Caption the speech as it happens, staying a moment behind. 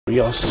We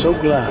are so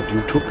glad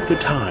you took the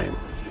time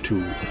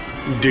to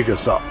dig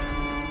us up.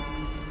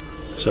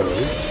 So,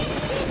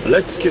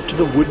 let's get to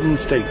the wooden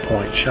stake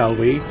point, shall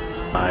we,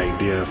 my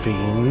dear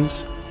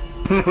fiends?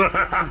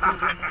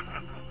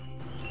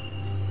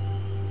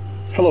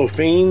 Hello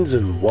fiends,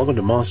 and welcome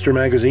to Monster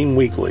Magazine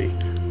Weekly.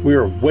 We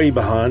are way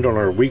behind on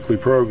our weekly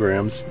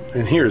programs,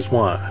 and here's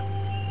why.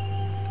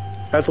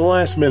 At the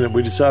last minute,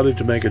 we decided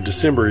to make a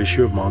December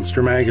issue of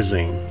Monster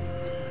Magazine.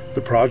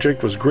 The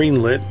project was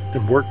greenlit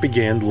and work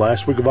began the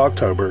last week of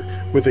October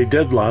with a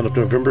deadline of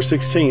November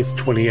 16th,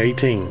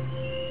 2018.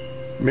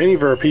 Many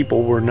of our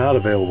people were not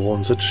available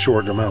in such a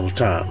short amount of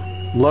time.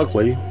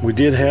 Luckily, we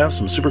did have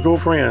some super cool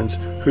friends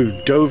who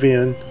dove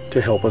in to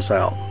help us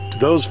out. To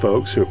those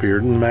folks who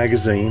appeared in the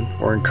magazine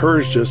or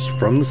encouraged us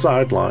from the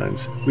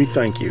sidelines, we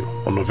thank you.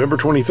 On November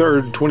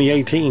 23rd,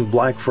 2018,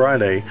 Black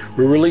Friday,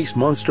 we released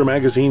Monster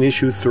Magazine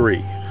Issue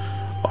 3.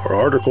 Our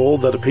article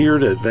that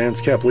appeared at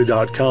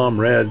VanceCapley.com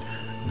read,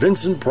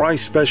 Vincent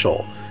Price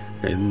Special.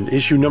 In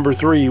issue number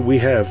 3, we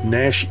have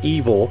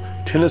Nashevil,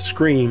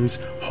 Tennescream's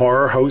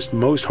horror host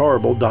most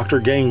horrible, Dr.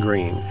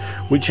 Gangrene.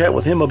 We chat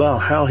with him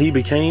about how he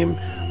became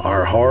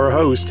our horror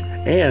host,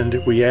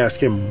 and we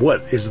ask him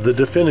what is the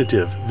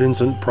definitive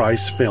Vincent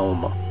Price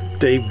film.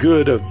 Dave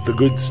Goode of the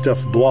Goode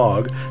Stuff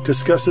Blog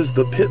discusses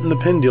the Pit the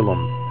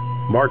Pendulum.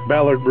 Marc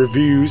Ballard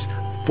reviews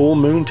Full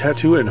Moon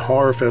Tattoo and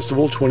Horror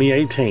Festival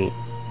 2018.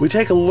 We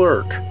take a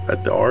lurk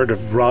at the art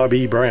of Rob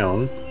E.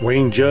 Brown.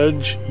 Wayne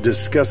Judge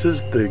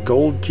discusses the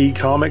Gold Key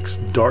Comics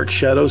Dark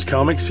Shadows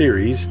comic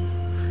series.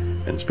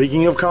 And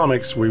speaking of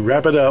comics, we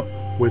wrap it up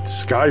with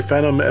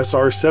SKYPHANTOM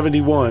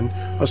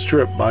SR-71, a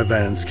strip by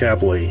Vance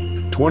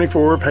Capley.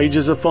 24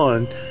 pages of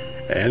fun,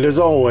 and as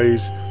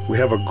always, we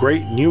have a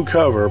great new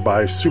cover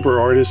by super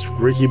artist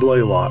Ricky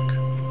Blaylock.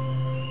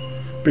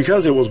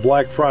 Because it was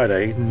Black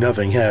Friday,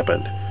 nothing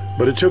happened,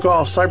 but it took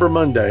off Cyber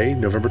Monday,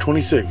 November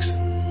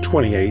 26th.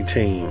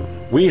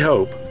 2018. We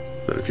hope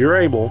that if you're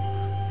able,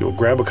 you'll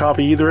grab a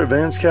copy either at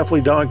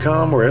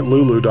VanceCapley.com or at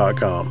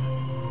Lulu.com.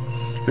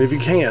 And if you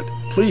can't,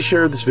 please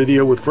share this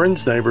video with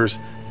friends, neighbors,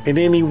 and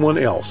anyone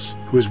else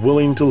who is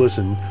willing to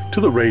listen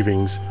to the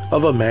ravings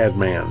of a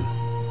madman.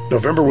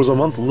 November was a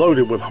month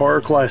loaded with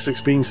horror classics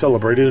being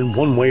celebrated in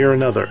one way or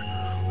another.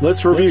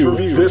 Let's review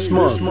this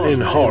month in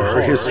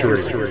horror history.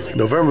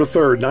 November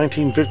 3rd,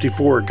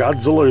 1954,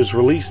 Godzilla is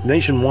released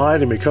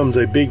nationwide and becomes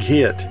a big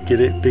hit. Get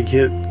it? Big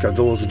hit?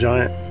 Godzilla's a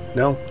giant?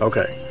 No?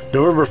 Okay.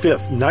 November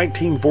 5th,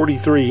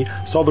 1943,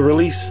 saw the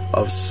release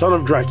of Son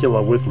of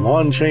Dracula with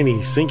Lon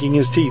Chaney sinking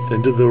his teeth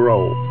into the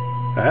role.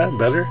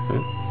 Better?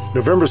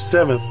 November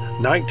 7th,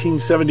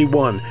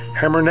 1971,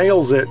 Hammer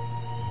nails it.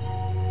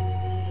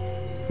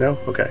 No?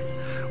 Okay.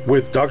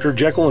 With Dr.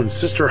 Jekyll and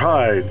Sister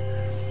Hyde,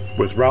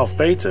 with Ralph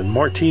Bates and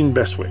Martine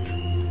Beswick.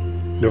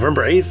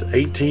 November 8th,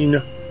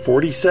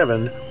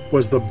 1847,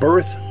 was the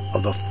birth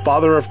of the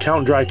father of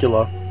Count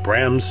Dracula,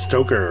 Bram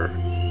Stoker.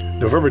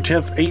 November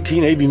 10th,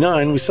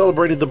 1889, we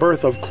celebrated the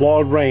birth of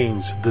Claude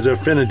Rains, the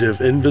definitive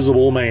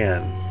Invisible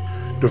Man.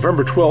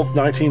 November 12th,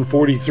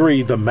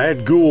 1943, the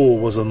Mad Ghoul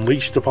was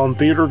unleashed upon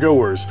theater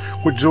goers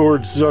with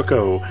George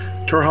Zucco,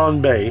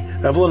 Turhan Bey,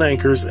 Evelyn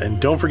Ankers, and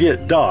don't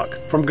forget Doc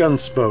from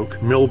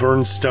Gunsmoke,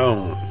 Milburn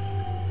Stone.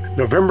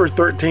 November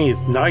 13th,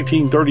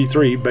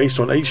 1933, based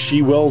on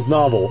H.G. Wells'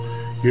 novel,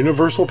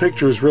 Universal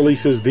Pictures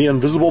releases The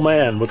Invisible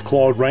Man with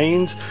Claude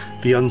Rains,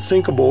 The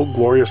Unsinkable,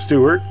 Gloria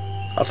Stewart.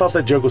 I thought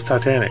that joke was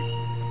Titanic.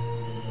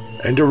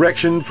 And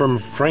direction from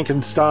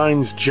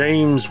Frankenstein's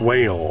James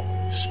Whale.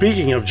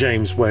 Speaking of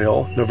James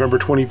Whale, November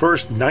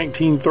 21st,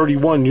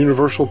 1931,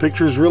 Universal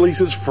Pictures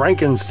releases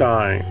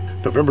Frankenstein.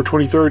 November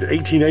 23rd,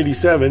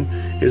 1887,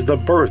 is the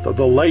birth of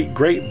the late,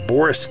 great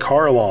Boris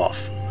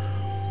Karloff.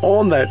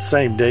 On that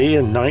same day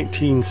in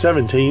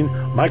 1917,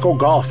 Michael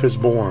Gough is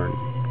born.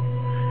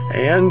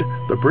 And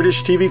the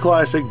British TV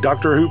classic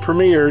Doctor Who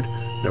premiered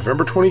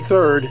November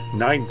 23rd,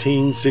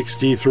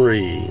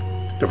 1963.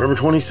 November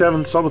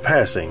 27th saw the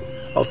passing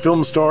of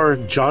film star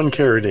John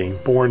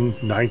Carradine, born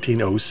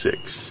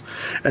 1906.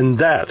 And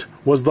that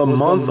was the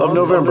month of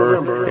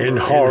November in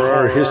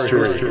horror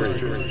history.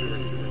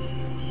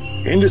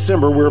 In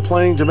December, we're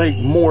planning to make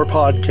more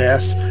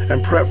podcasts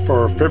and prep for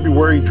our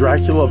February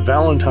Dracula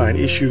Valentine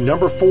issue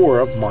number 4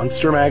 of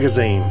Monster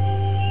Magazine.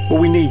 But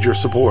we need your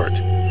support.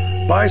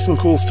 Buy some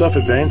cool stuff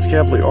at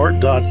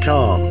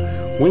VanceCapleyArt.com.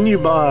 When you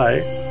buy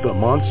the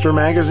Monster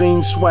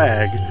Magazine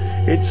swag,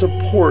 it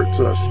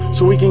supports us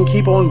so we can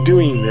keep on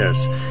doing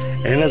this.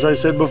 And as I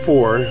said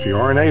before, if you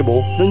aren't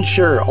able, then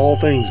share all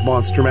things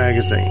Monster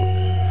Magazine.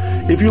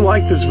 If you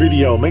like this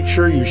video, make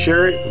sure you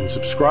share it and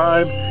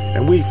subscribe.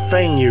 And we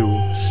thank you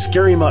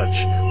scary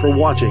much for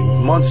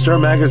watching Monster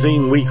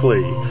Magazine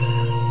Weekly.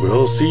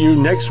 We'll see you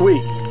next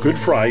week. Good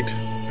fright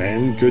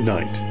and good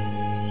night.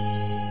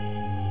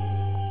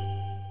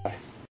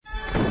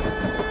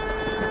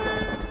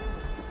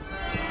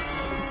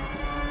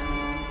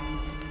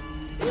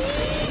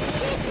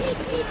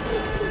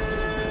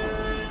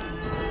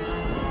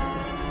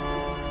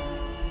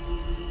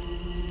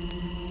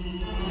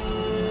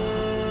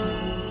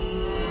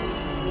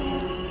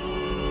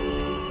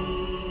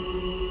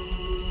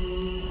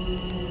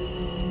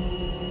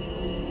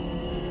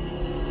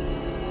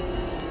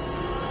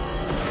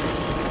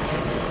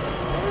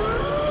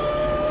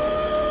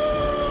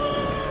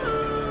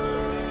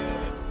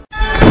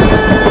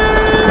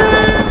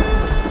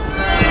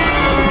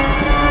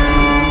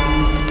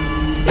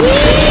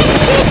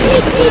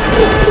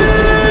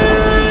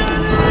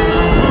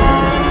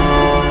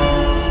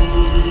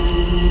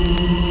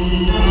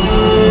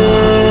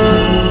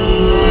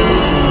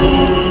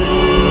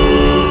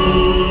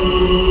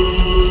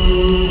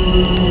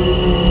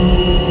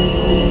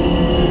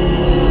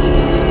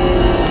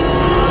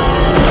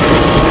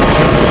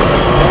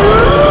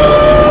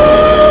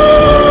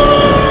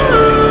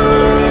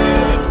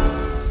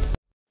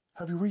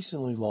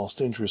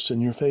 lost interest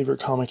in your favorite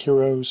comic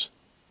heroes?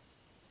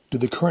 Do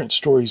the current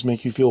stories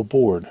make you feel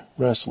bored,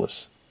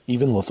 restless,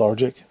 even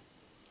lethargic?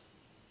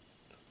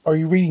 Are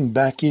you reading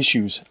back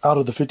issues out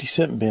of the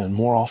 50-cent bin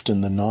more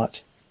often than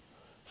not?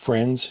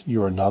 Friends,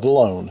 you are not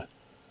alone.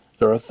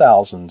 There are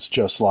thousands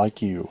just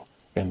like you,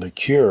 and the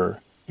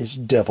cure is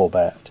Devil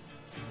Bat.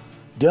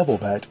 Devil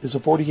Bat is a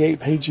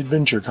 48-page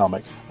adventure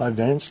comic by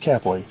Vance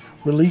Capley,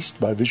 released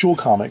by Visual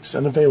Comics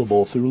and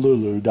available through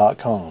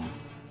Lulu.com.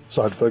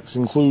 Side effects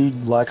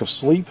include lack of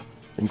sleep,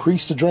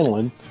 increased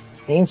adrenaline,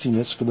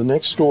 antsiness for the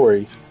next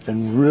story,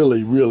 and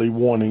really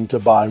wanting to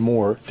buy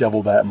more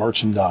Devil Bat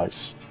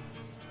merchandise.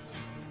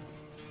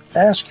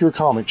 Ask your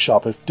comic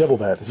shop if Devil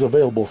Bat is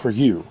available for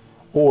you,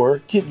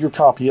 or get your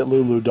copy at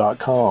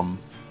Lulu.com.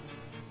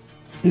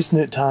 Isn't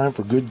it time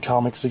for good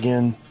comics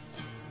again?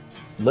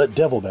 Let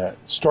Devil Bat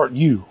start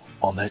you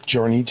on that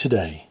journey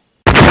today.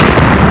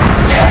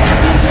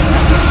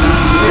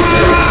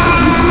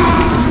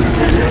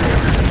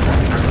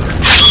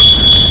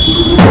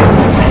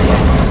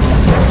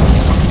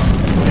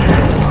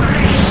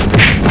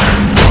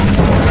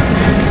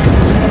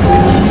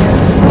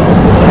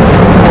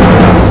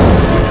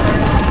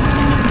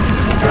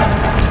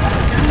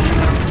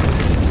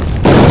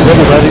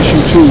 Devil Bat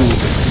issue 2,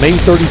 May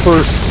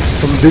 31st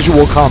from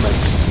Visual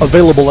Comics,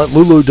 available at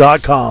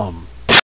Lulu.com.